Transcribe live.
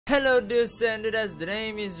Hello dudes and dudes, the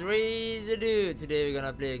name is RezZaDude. Today we're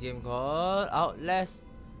gonna play a game called Outlast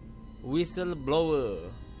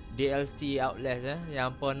Whistleblower. DLC Outlast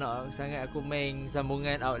Yang apa nak sangat aku main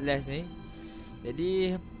sambungan Outlast ni.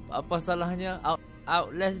 Jadi apa salahnya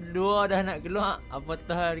Outlast 2 dah nak keluar,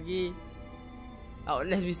 apatah lagi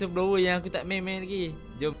Outlast Whistleblower yang aku tak main lagi.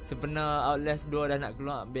 Jom, sebenar Outlast 2 dah nak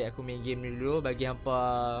keluar, baik aku main game ni dulu bagi hampa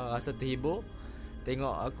rasa terhibur.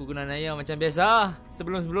 Tengok aku guna naya macam biasa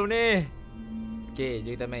sebelum-sebelum ni. Okay,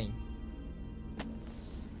 jom kita main.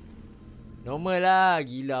 Normal lah,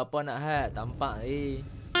 gila apa nak hat. Tampak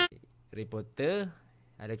reporter,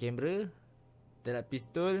 ada kamera, ada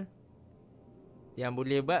pistol yang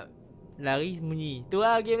boleh buat lari sembunyi. Tu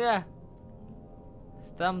lah game dah.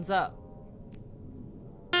 Thumbs up.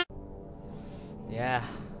 Ya,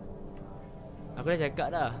 aku dah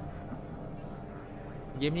cakap dah,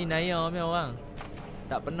 game ni naya punya orang.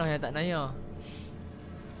 Tak pernah yang tak naya.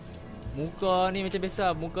 Muka ni macam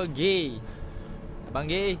biasa, muka gay. Abang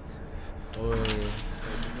gay. Oi.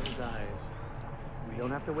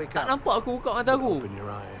 Tak nampak aku buka mata aku.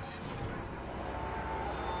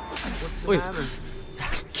 Oi.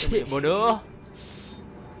 Sakit bodoh.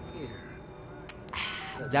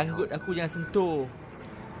 Janggut aku jangan sentuh.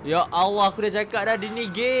 Ya Allah, aku dah cakap dah dia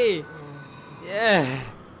ni gay. Yeah.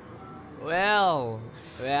 Well,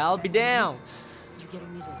 be down.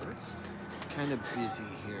 Getting these alerts? Kind of busy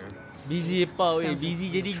here. Busy apa weh? Busy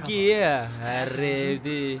jadi gay lah. Harap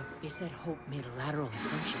dia. They said Hope made a lateral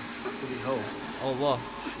ascension. What do we hope? Allah.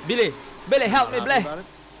 Billy, help me, Billy.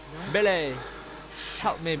 Billy,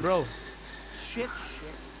 help me, bro. Shit.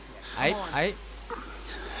 I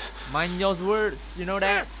mind your words, you know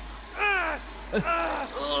that.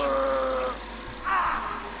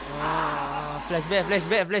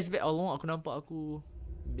 Flashback. Allah, aku nampak aku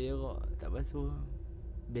berak tak basuh.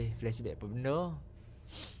 Flashback apa benda?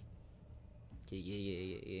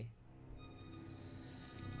 Okay.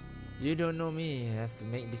 You don't know me. I have to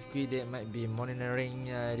make discreet that might be monitoring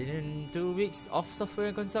in 2 weeks of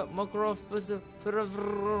software and consult macro.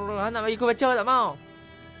 Nak bagi aku baca tak mau.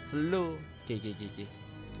 Slow. Okay.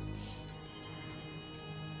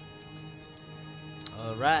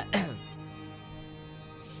 Alright.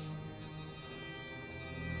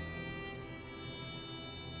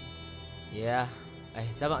 Ya.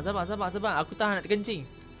 Sabar. Aku tahan nak terkencing.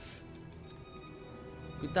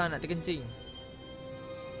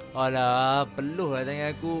 Alah, peluh lah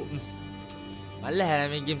tangan aku. Malas lah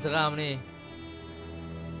main game seram ni.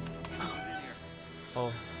 Oh.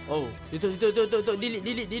 Tutup.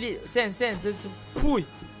 Delete. Sense. Pui.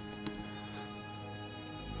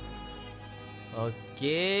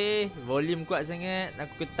 Okay. Volume kuat sangat.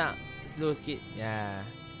 Aku ketak slow sikit. Ya.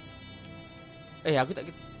 Aku tak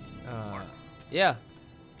yeah.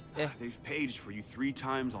 They've paged for you 3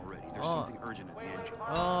 times already. There's something urgent at the engine.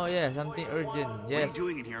 Oh yeah, something urgent. Yes. What are you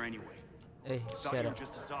doing in here anyway? Shut up.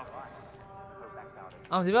 Just a software.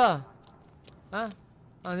 Siapa?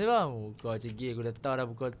 Siapa? Muka macam gay aku dah tahu dah.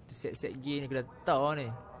 Buka set gay ni aku dah tahu ni.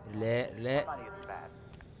 Let.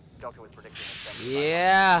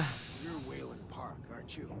 Yeah. You're Wayland Park,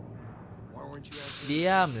 aren't you? Why weren't you asking?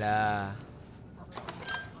 Diamlah.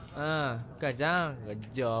 Kan jangan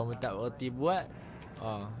kerja pun tak berhenti buat.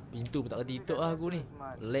 Pintu pun tak berhenti tutup lah aku ni.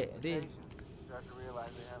 Lek dia.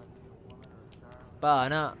 Pa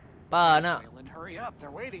nak. Lah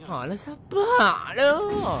sabar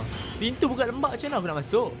lah. Pintu buka lembab macam mana aku nak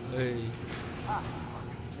masuk?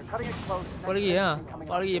 Apa lagi yang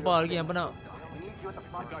apa nak?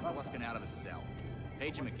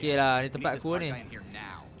 Okay lah, ni tempat aku ni.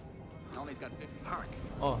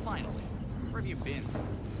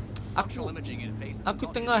 Aku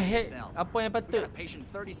tengah hack apa yang patut.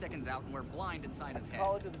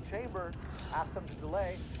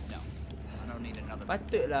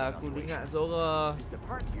 Patutlah aku dengar suara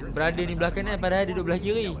brother ni belah kanan padahal dia duduk belah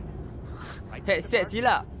kiri. Headset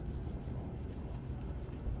silap.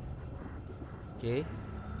 Okay,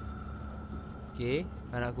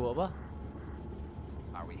 nak aku buat apa?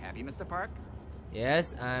 Are we happy, Mr. Park?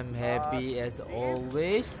 Yes, I'm happy as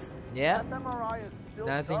always. Yeah.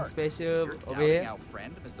 Nothing special over here. Our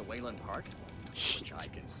friend, Mr. Wayland Park, which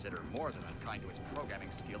I consider more than unkind to his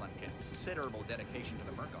programming skill and considerable dedication to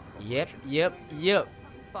the Mercon Corporation. Yep.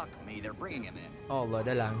 Fuck me, they're bringing him in. Allah,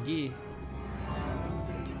 dah lagi.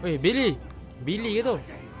 Weh, Billy ke tu?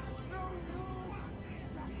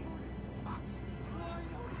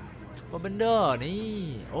 Apa benda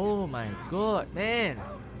ni? Oh my god, man.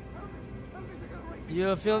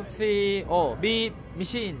 You filthy. Beep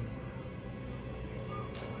machine.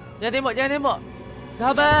 Jangan tembak.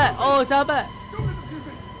 Sahabat. Sahabat.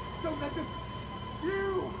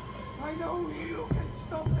 I know you can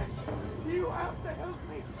stop this. You have to help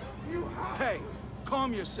me. You have. Hey,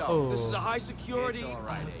 calm yourself. Oh. This is a high security. It's all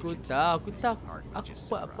right, Aku Agent. tahu, aku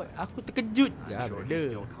Just buat apa? surprised. Aku terkejut. I'm Ya, sure he's brother.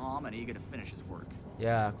 still calm and eager to finish his work.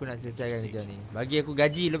 Ya, aku nak selesaikan kerja ni. Bagi aku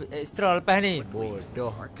gaji ekstra lepas ni.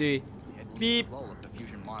 Bodoh. Tu. At Beep. least low if the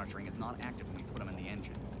fusion monitoring is not active when we put him in the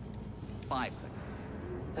engine. 5 seconds.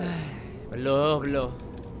 Belum.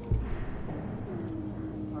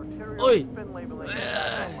 Oi.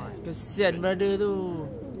 Kesian brother tu.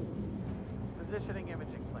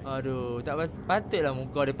 Aduh, tak patutlah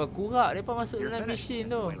muka depa kurak. Depa masuk You're dalam finished, mesin Mr.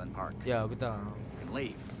 tu. Wayland Park. Ya, aku tahu. You can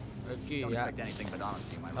leave. Okey, Don't ya. expect anything but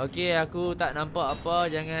honesty, my lord. Okey, aku tak nampak apa.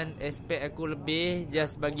 Jangan expect aku lebih.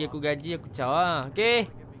 Just bagi aku gaji, aku caw ah. Okey.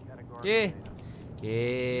 Okey.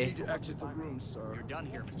 Okey. Need to exit the room, sir. You're done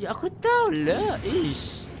here, Mr. Ya, aku tahulah.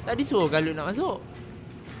 Ish. Tadi suruh Kalut nak masuk.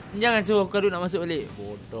 Jangan suruh Kalut nak masuk balik.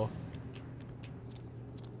 Bodoh.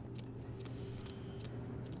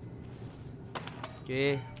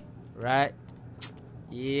 Okay. Right.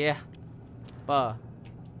 Yeah. Apa?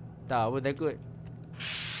 Tak pun takut.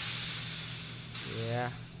 Yeah.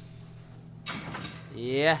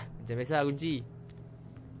 Yeah. Macam biasa kunci.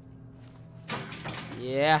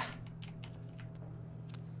 Yeah.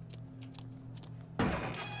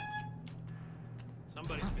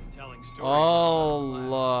 Somebody's been telling stories.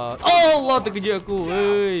 Allah. Allah, terkejut aku.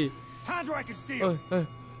 Hei. Hands where I can see Oh, him.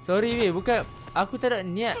 sorry weh, bukan aku tak ada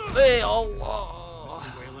niat. Eh, Allah.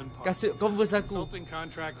 Mr. Wayland Park. Kasut Converse aku. Consulting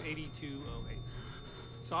contract 8208.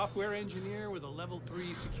 Software engineer with a level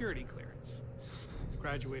 3 security clearance.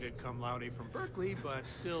 Graduated cum laude from Berkeley, but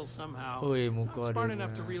still somehow Oi, not muka smart dia.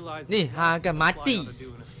 enough to realize Ni, that the hang last akan thing a fly mati. ought to do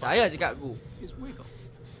in a spy Percaya cakap aku. is wiggle.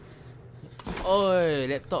 Oi,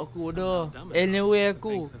 laptop aku dah. Anyway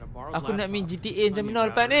aku. Aku nak main GTA macam mana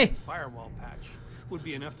lepas ni? Firewall patch would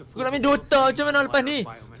be enough to Aku nak main Dota macam mana lepas ni?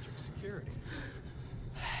 biometric security.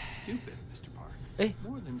 Stupid, Mr. Park. Eh.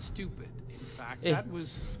 More than stupid. In fact, Eh. that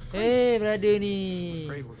was Eh, brother I'm ni.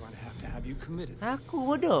 afraid we're going to have you committed. Aku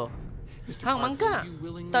bodoh. Mr. Hang Parker, mangkak. will you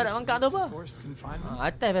willingly Tak ada mangkak tu submit to apa? forced confinement?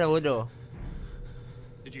 Atas pada bodoh.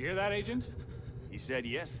 Did you hear that, Agent? He said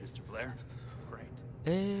yes, Mr. Blair. Great.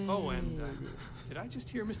 Eh. Oh, and did I just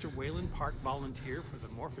hear Mr. Wayland Park volunteer for the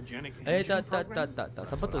morphogenic Eh, engine tak. program?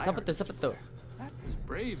 Siapa tu? Siapa tu? That was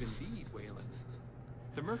brave indeed, Wayland.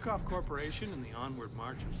 The Murkoff Corporation and the onward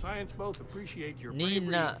march of science both appreciate your Ni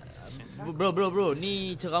bravery nak and bro,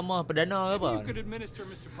 ni ceramah perdana ke apa? Maybe you could administer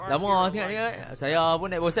Mr. Park Lama here a tengok life- saya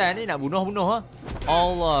pun nak bosan ni nak bunuh ha.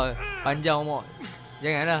 Allah, panjang mak.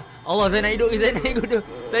 Janganlah. Allah, saya nak hidup lagi, saya nak hidup.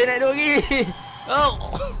 Saya nak hidup lagi. Oh.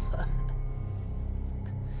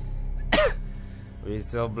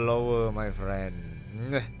 Whistleblower, my friend.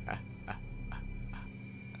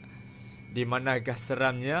 Di manakah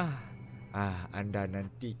seramnya? Anda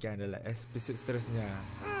nantikan dalam episod seterusnya.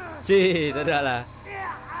 Cik, tak ada lah.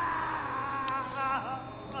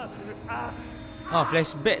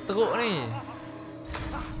 Flashback teruk ni.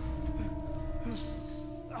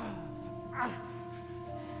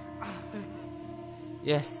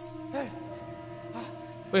 Yes.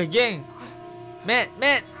 Weh, geng. Matt.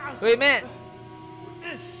 Weh, Matt.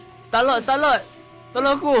 Starlord.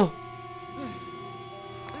 Tolong aku.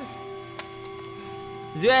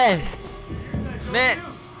 Zuel. Matt.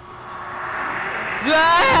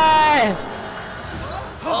 Zuel.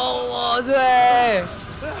 Allah, Zuel.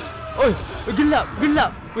 Oi, gelap.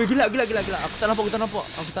 Weh, gelap. Aku tak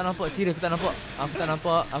nampak. Serius, aku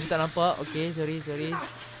tak nampak. Okey, sorry.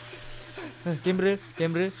 Kamera.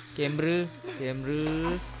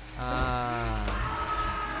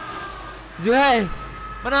 Zuhair.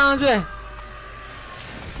 Mana Zuhair?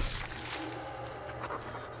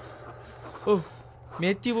 Oh,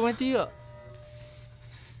 Matthew pun mati tak?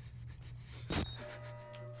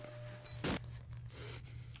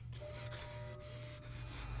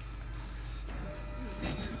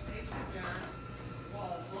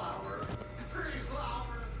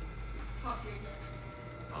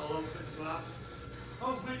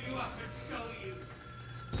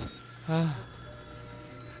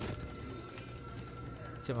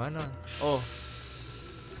 Macam mana? Oh.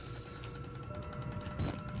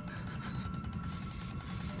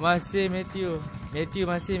 Masih Matthew. Matthew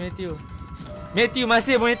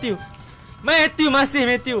masih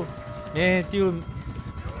Matthew.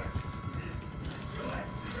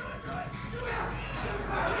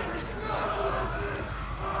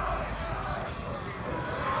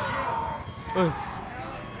 Oi.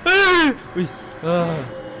 Ui.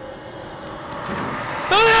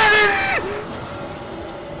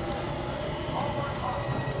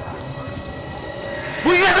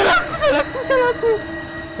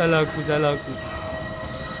 Salah aku.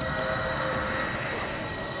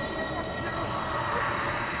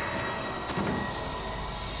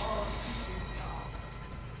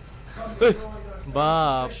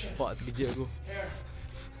 Bapak terkejut aku. Here,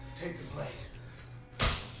 take the blade.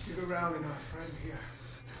 Dig around in our friend here.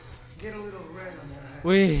 Get a little red on their head.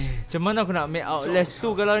 Weh, macam mana aku nak make Outlast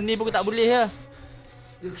tu kalau ni pun tak boleh ya?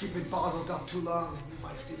 You keep it bottled up too long and you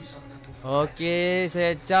might do something to it. Okey,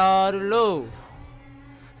 saya caw dulu.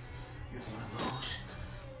 You're one of those.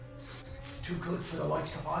 Too good for the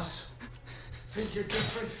likes of us. Think you're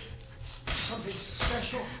different? Something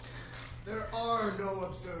special? There are no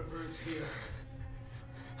observers here.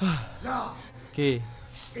 Now, Okey.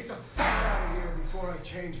 get the fuck out of here before I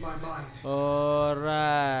change my mind.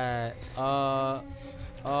 Alright.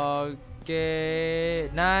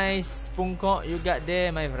 Okay. Nice pungkok you got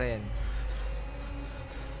there, my friend.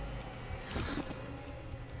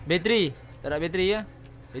 Bateri. Tak ada bateri ya?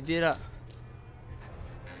 Bateri tak?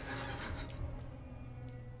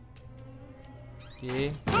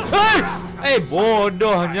 Okay. Hey!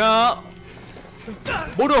 Bodohnya.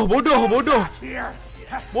 Bodoh. Bodoh!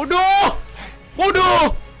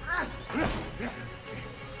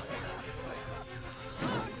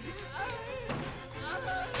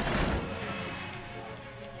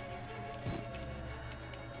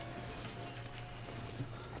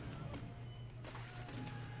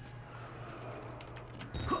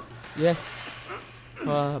 Yes.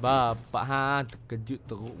 Wah, bapak ha terkejut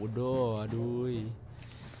teruk bodoh. Aduh.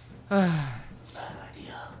 Bad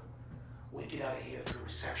idea. We get out of here through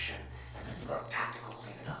reception and then work tactical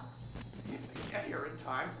cleanup. If we get here in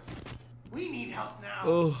time, we need help now.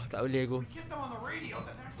 Oh, tak boleh aku. Get them on the radio.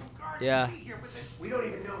 The National Guard Yeah. will be here with it. We don't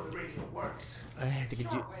even know the radio works.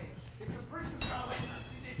 Terkejut. Shortwave. If the prison's got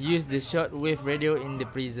electricity, Use the shortwave radio in the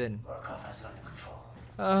prison. Murkoff has it under control.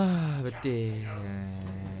 Betul.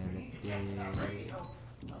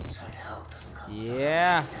 Outside help doesn't come.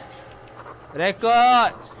 Yeah.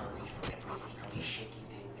 Record. Illegally shaking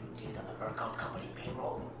thing you did on the Murkoff company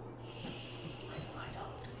payroll. I'll find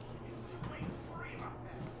out.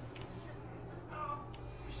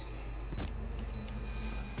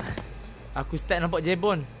 Aku start nampak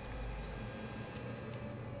jebon.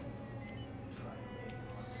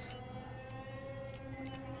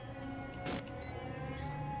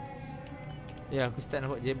 Ya, aku start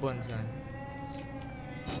nampak jebon sekarang.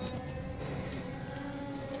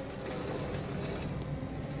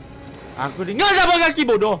 Aku dengar dah bawah kaki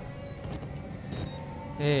bodoh.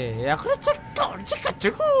 Aku dah cakap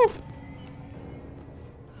cukup.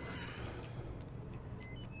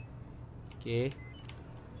 Okay.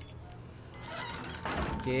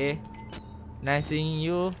 Nice seeing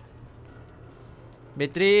you.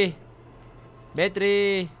 Bateri.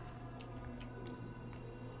 Bateri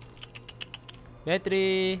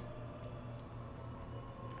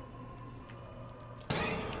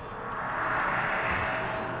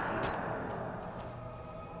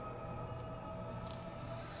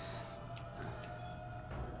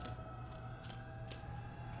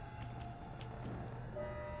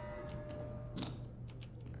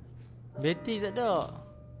tak ada.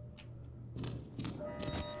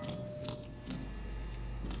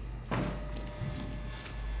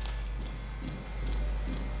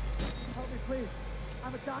 Help me, please.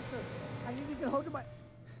 I'm a doctor. I need to get hold of my...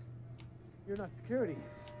 You're not security.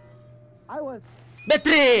 I was...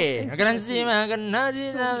 Bateri. Garansi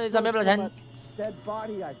sampai belasan. Dead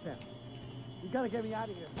body I found. You gotta get me out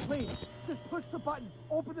of here. Please, just push the button.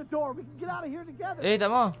 Open the door. We can get out of here together.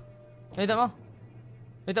 Tak mau.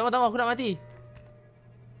 Aku nak mati.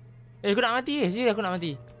 Aku nak mati. Serius aku nak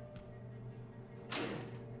mati.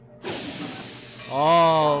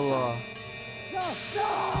 Allah.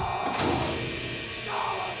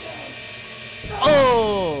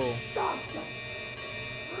 Oh.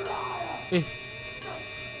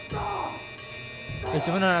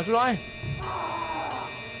 Macam mana nak keluar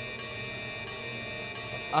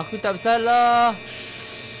Aku tak bersalah.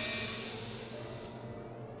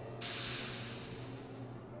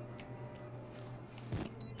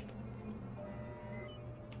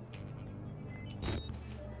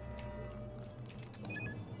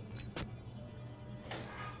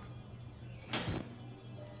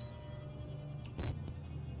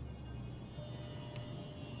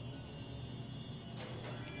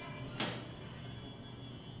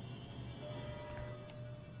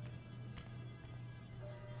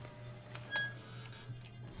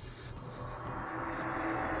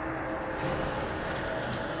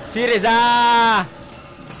 Reza.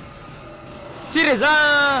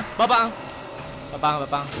 Babang.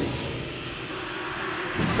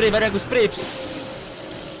 Spray badan aku, spray.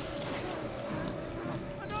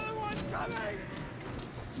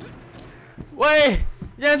 Woi,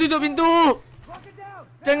 jangan tutup pintu.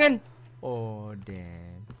 Jangan. Oh,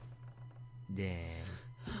 damn.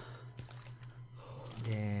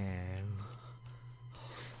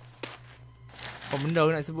 Apa benda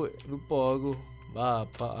aku nak sebut? Lupa aku.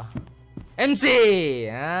 Bapak. MC.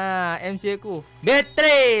 MC aku.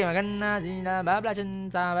 Bateri. Makan nasi dah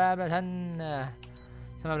bablasan bablasan.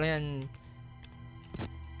 Sama belasan.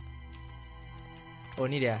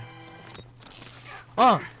 Oh ni dia.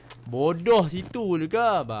 Oh, bodoh situ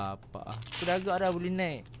juga bapak. Aku dah agak dah boleh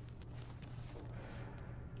naik.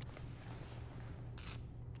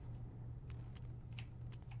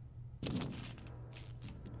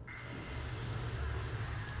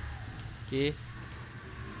 Okay.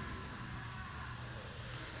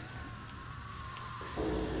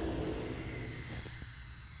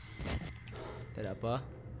 Tak ada apa.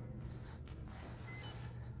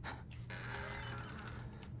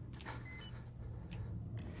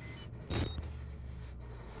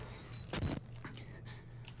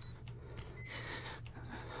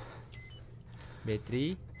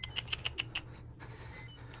 Bateri.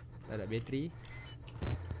 Tak ada bateri.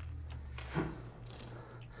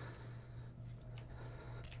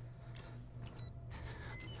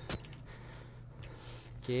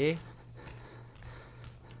 Okay.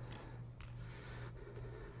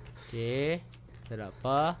 Okay. Tak ada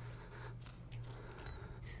apa.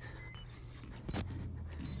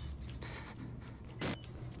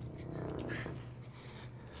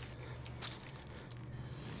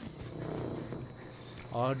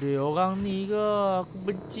 Ada orang ni ke? Aku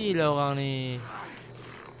benci lah orang ni.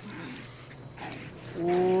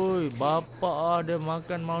 Oi, bapak ada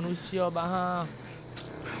makan manusia bah.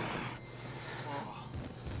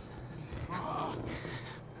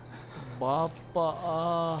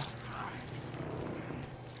 Bapak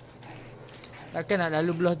takkan nak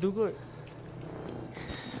lalu belah tu kot.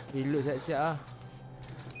 Reload siap-siap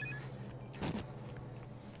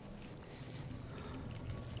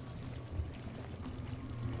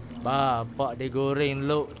Bapak dia goreng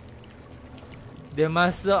lok. Dia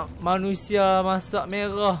masak manusia, masak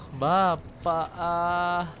merah. Bapak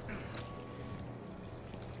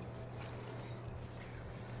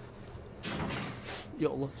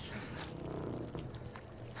Ya Allah.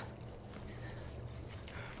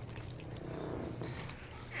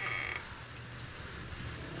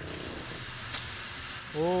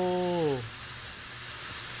 Oh.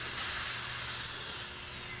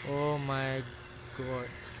 Oh my god.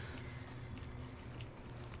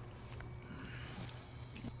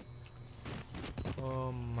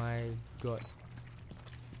 Oh my god.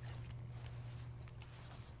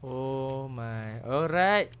 Oh my.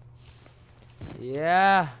 Alright.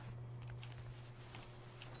 Yeah.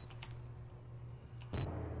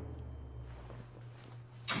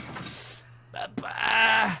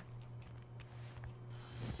 Bapa.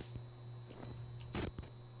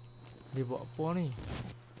 Dia buat apa ni?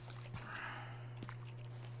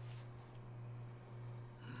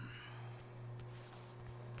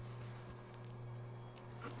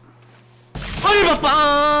 Hai bapa.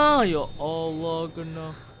 Ya Allah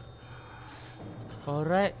kena.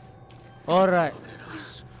 Alright. Alright.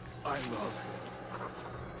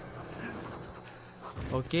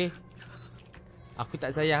 Okay. Aku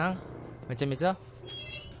tak sayang. Macam biasa.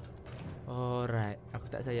 Alright.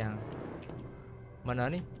 Aku tak sayang.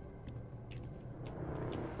 Mana ni?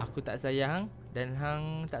 Aku tak sayang dan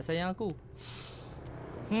hang tak sayang aku.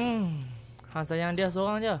 Hang sayang dia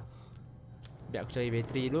seorang je. Biar aku cari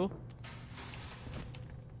bateri dulu.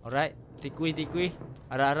 Alright, tikui.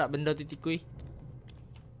 Harap-harap benda tu tikui.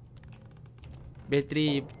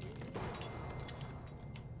 Bateri.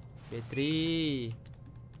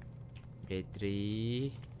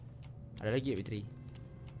 Ada lagi tak bateri?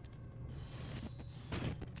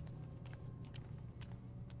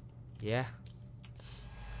 Ya. Yeah.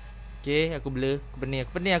 Okay, aku blur. Aku pening.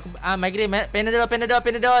 Migraine. Panadol.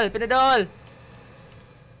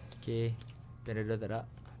 Okay. Panadol tak ada.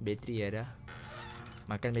 Bateri ada.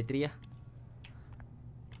 Makan bateri lah.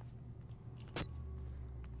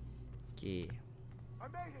 Okay. I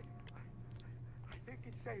made it. I think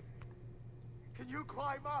it's safe. Can you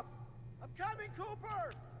climb up? I'm coming, Cooper.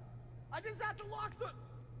 I just have to lock the...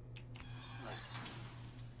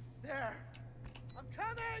 There. I'm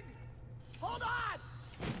coming. Hold on.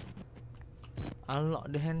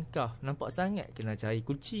 Unlock the handcuff. Nampak sangat kena cari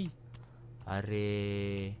kunci. Are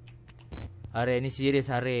ni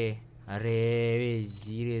serius Are. Weh,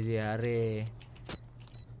 serius dia Are.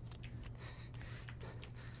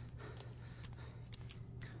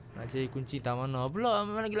 Nak cari kunci tak mana pula.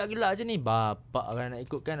 Mana gelak-gelak macam ni. Bapak kan nak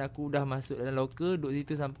ikutkan. Aku dah masuk dalam locker. Duduk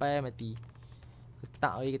situ sampai mati.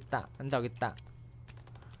 Ketak. Entah ketak.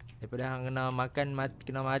 Daripada hang kena makan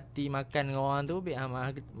kena mati makan dengan orang tu, biar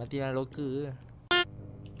hang mati dalam locker.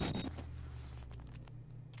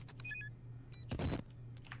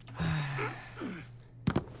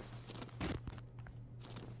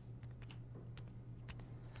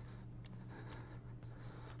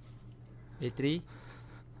 Bateri.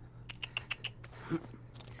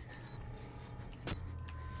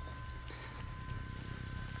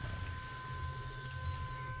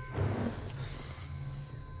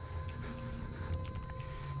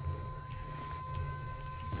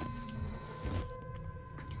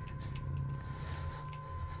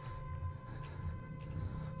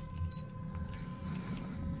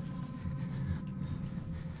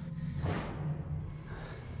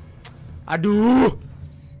 Aduh.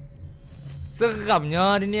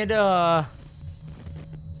 Seramnya dia ni ada.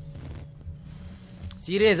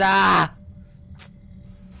 Serius ah.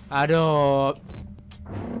 Aduh.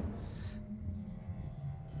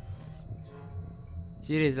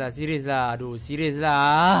 Serius lah. Aduh, serius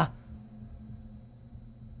lah.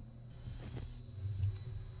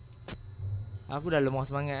 Aku dah lemah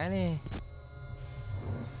semangat ni.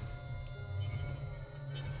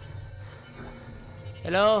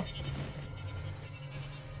 Hello.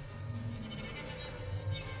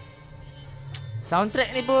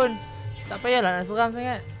 Soundtrack ni pun tak payahlah nak seram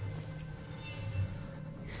sangat.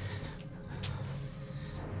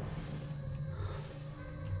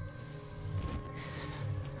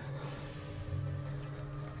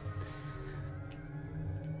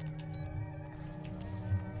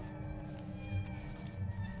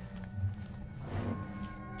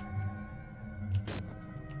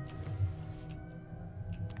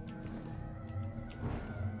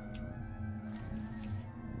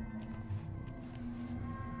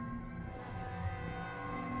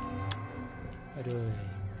 Aduh.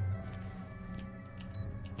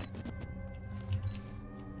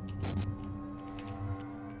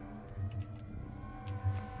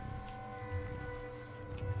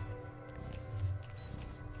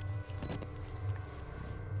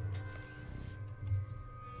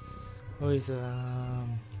 Oi,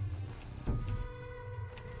 seram.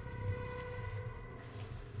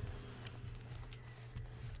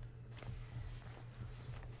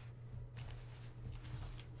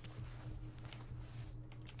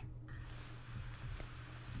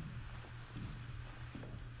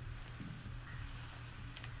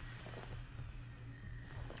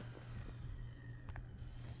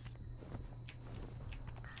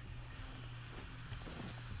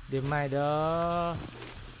 Dia mai dah.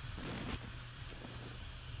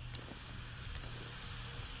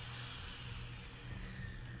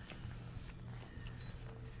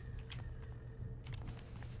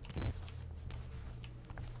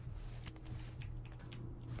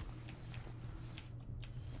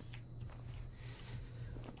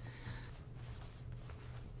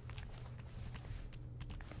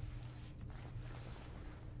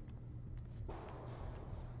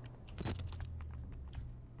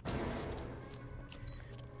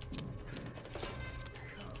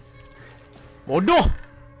 Bodoh.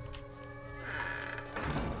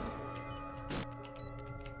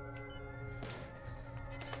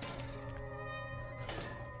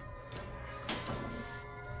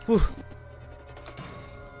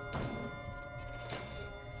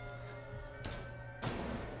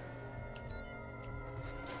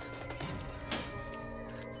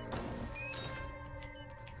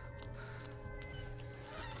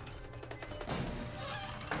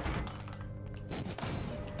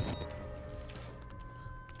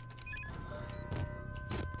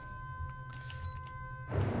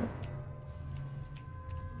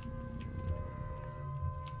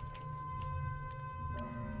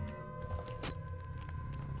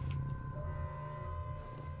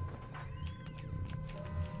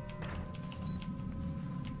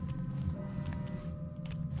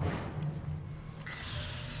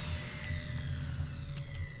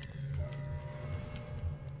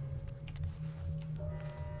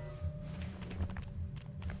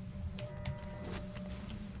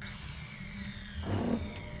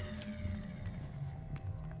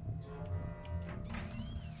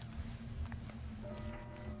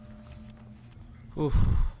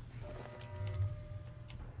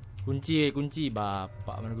 Kunci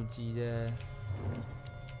bapak mana kunci je.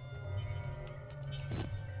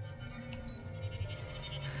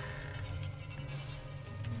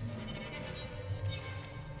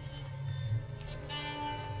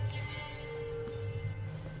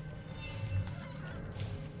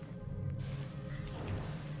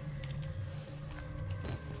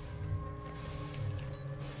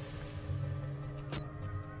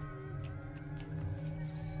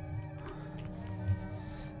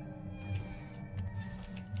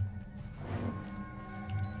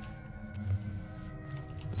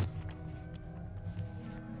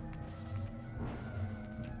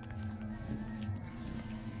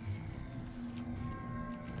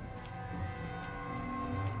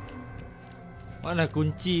 Mana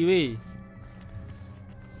kunci weh?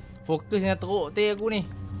 Fokus dengan teruk teh aku ni.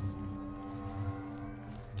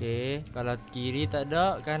 Okay, kalau kiri tak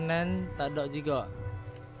ada, kanan tak ada juga.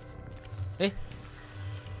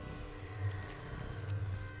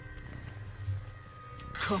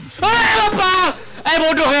 Bapak!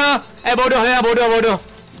 Bodoh.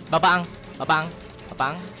 Bapak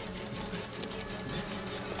ang.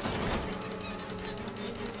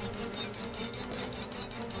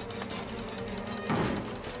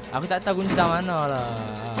 Aku tak tahu kunci dah mana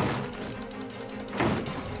lah.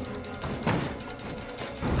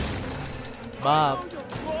 Bab.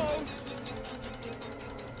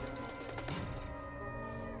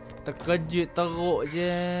 Terkejut teruk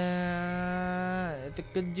je.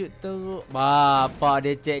 Bapak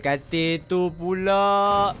dia cek katil tu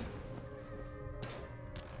pula.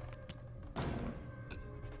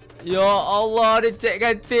 Ya Allah, dia cek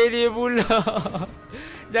katil dia pula.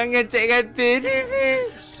 Jangan cek katil ni,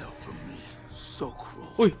 please.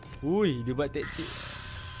 Ui, dia buat taktik.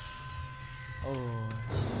 Oh,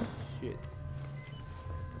 shit.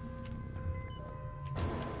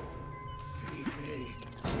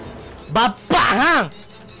 Bapak hang.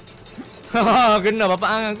 Kena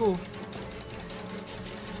bapak hang aku.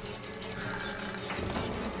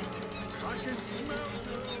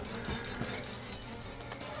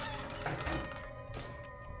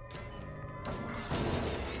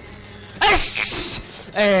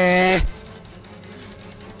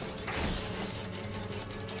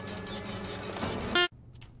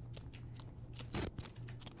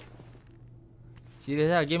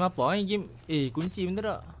 Serius lah, game apa ni? Game kunci bener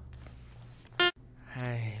tak?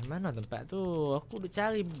 Hai, mana tempat tu? Aku duk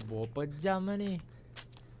cari berapa jam lah ni.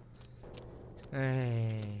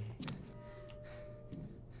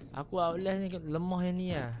 Aku Outlast ni lemah yang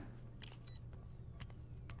ni lah.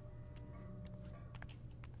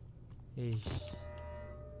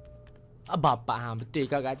 Bapak hang betul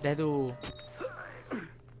kat atas tu.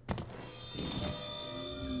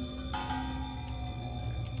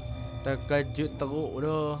 Terkejut teruk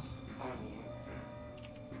dah.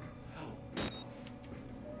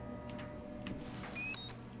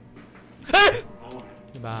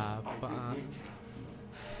 Bapak.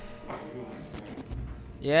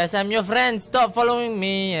 Yes, I'm your friend. Stop following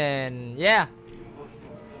me and yeah.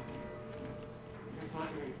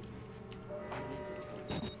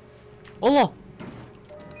 Allah.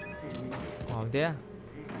 Wow, dia.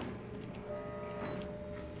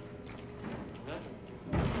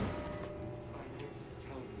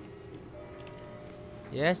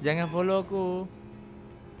 Yes, jangan follow aku.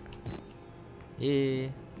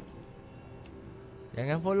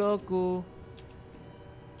 Jangan follow aku.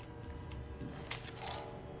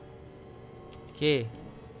 Okay.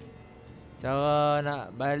 Cara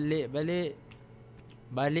nak balik.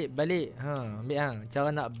 Ambil hang.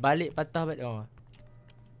 Cara nak balik patah balik. Oh.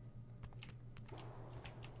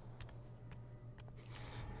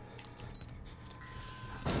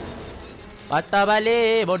 Patah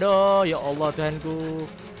balik, bodoh. Ya Allah Tuhanku.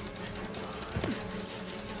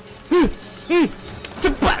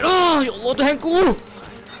 Cepatlah, ya Allah Tuhanku.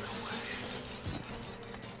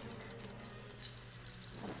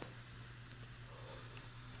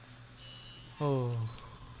 Oh.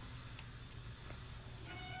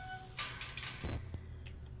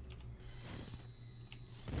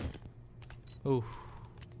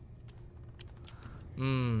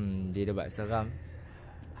 Dia dah buat seram.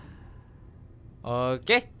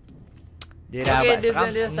 Okay. Dia dah buat seram.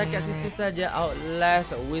 Dia setakat situ saja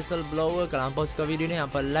Outlast Whistleblower. Kalau hampa suka video ni,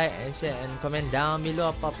 hampa like and share and comment down below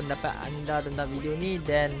apa pendapat anda tentang video ni.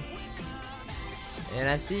 And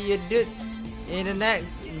I see you dudes in the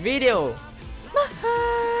next video.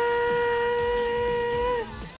 Bye.